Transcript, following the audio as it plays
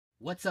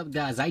What's up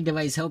guys,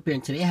 iDevice Help here,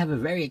 and today I have a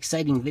very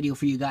exciting video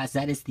for you guys.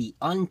 That is the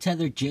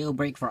Untethered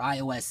Jailbreak for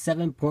iOS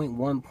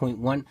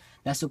 7.1.1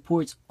 that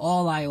supports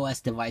all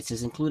iOS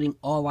devices, including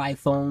all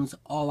iPhones,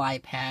 all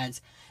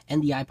iPads,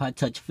 and the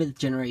iPodTouch 5th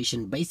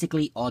generation,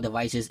 basically all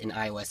devices in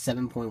iOS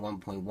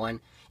 7.1.1,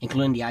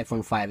 including the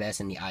iPhone 5S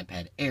and the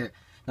iPad Air.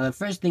 Now the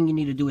first thing you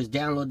need to do is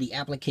download the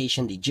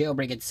application, the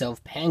jailbreak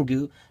itself,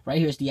 Pangu. Right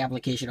here is the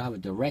application. I'll have a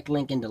direct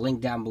link in the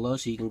link down below,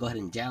 so you can go ahead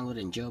and download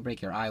and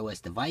jailbreak your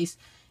iOS device.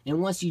 And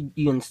once you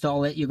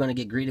install it, you're going to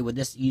get greeted with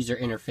this user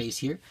interface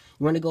here.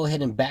 You want to go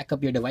ahead and back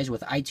up your device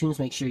with iTunes.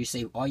 Make sure you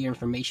save all your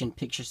information,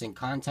 pictures, and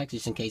contacts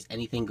just in case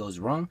anything goes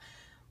wrong.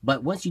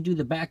 But once you do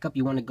the backup,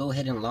 you want to go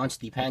ahead and launch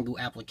the Pangu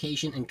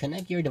application and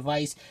connect your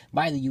device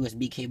by the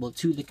USB cable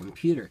to the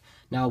computer.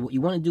 Now what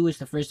you want to do is,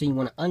 the first thing, you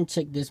want to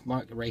untick this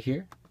mark right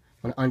here.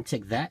 You want to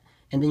untick that,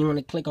 and then you want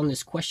to click on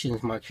this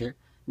questions mark here.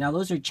 Now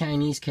those are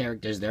Chinese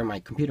characters there. My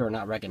computer are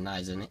not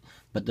recognizing it,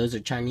 but those are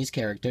Chinese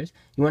characters.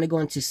 You want to go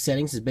into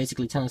settings. It's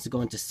basically telling us to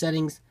go into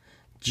settings,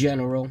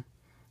 general,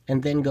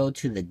 and then go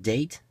to the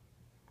date.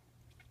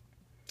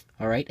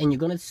 Alright, and you're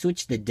going to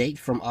switch the date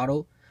from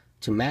auto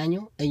to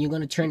manual, and you're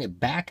going to turn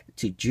it back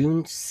to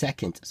June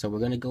 2nd. So we're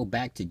going to go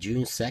back to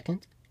June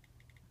 2nd.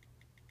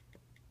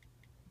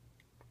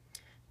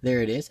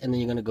 There it is, and then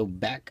you're going to go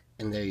back,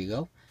 and there you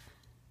go.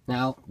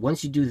 Now,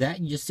 once you do that,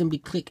 you just simply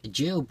click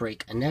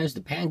jailbreak, and there's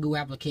the Pangu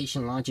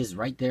application launches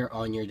right there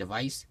on your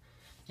device.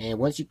 And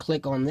once you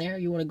click on there,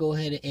 you want to go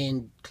ahead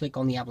and click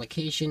on the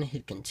application,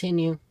 hit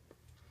continue,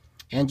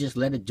 and just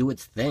let it do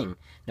its thing.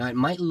 Now, it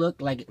might look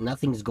like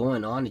nothing's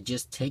going on. It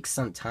just takes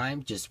some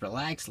time. Just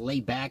relax, lay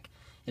back.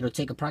 It'll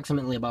take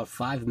approximately about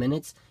 5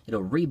 minutes.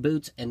 It'll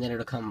reboot, and then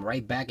it'll come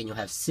right back, and you'll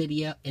have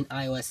Cydia in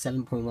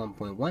iOS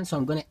 7.1.1. So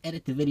I'm going to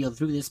edit the video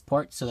through this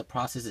part so the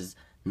process is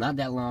not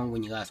that long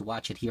when you guys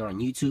watch it here on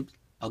YouTube.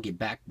 I'll get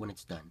back when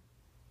it's done.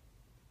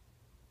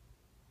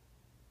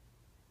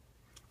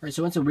 Alright,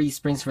 so once it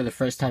resprings for the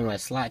first time, you want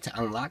to slide to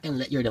unlock and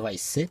let your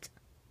device sit.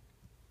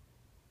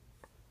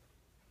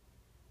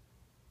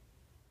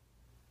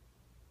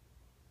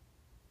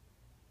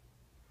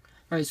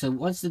 Alright, so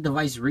once the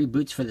device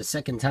reboots for the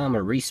second time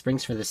or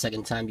resprings for the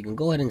second time, you can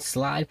go ahead and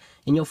slide,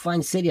 and you'll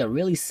find Cydia.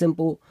 Really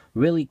simple,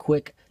 really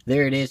quick.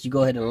 There it is. You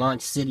go ahead and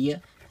launch Cydia.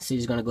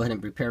 Cydia's going to go ahead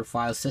and prepare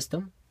file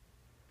system.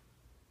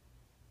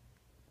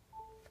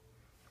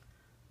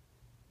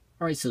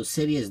 Alright, so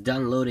Cydia is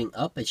done loading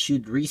up. It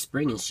should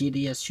respring, and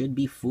Cydia should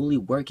be fully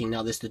working.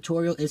 Now this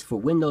tutorial is for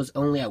Windows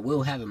only. I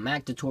will have a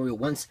Mac tutorial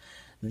once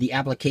the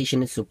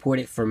application is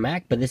supported for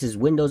Mac, but this is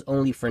Windows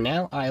only for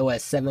now.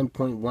 iOS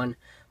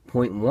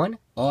 7.1.1.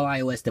 All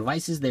iOS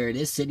devices. There it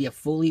is. Cydia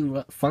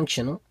fully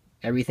functional.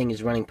 Everything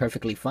is running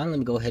perfectly fine. Let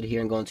me go ahead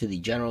here and go into the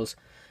generals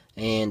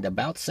and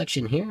about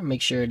section here.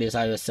 Make sure it is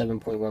iOS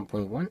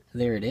 7.1.1.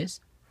 There it is.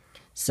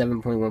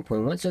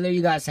 7.1.1. So there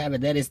you guys have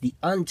it. That is the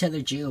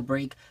Untethered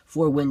Jailbreak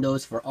for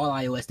Windows for all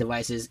iOS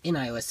devices in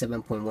iOS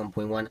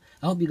 7.1.1.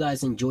 I hope you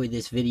guys enjoyed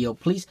this video.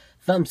 Please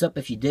thumbs up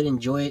if you did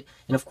enjoy it.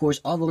 And of course,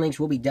 all the links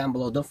will be down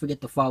below. Don't forget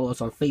to follow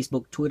us on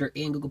Facebook, Twitter,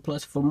 and Google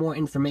Plus for more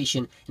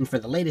information. And for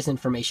the latest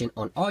information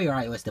on all your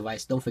iOS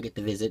devices, don't forget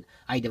to visit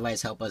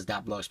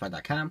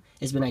iDeviceHelpUs.blogspot.com.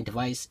 It's been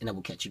iDevice, and I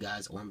will catch you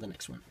guys on the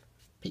next one.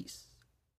 Peace.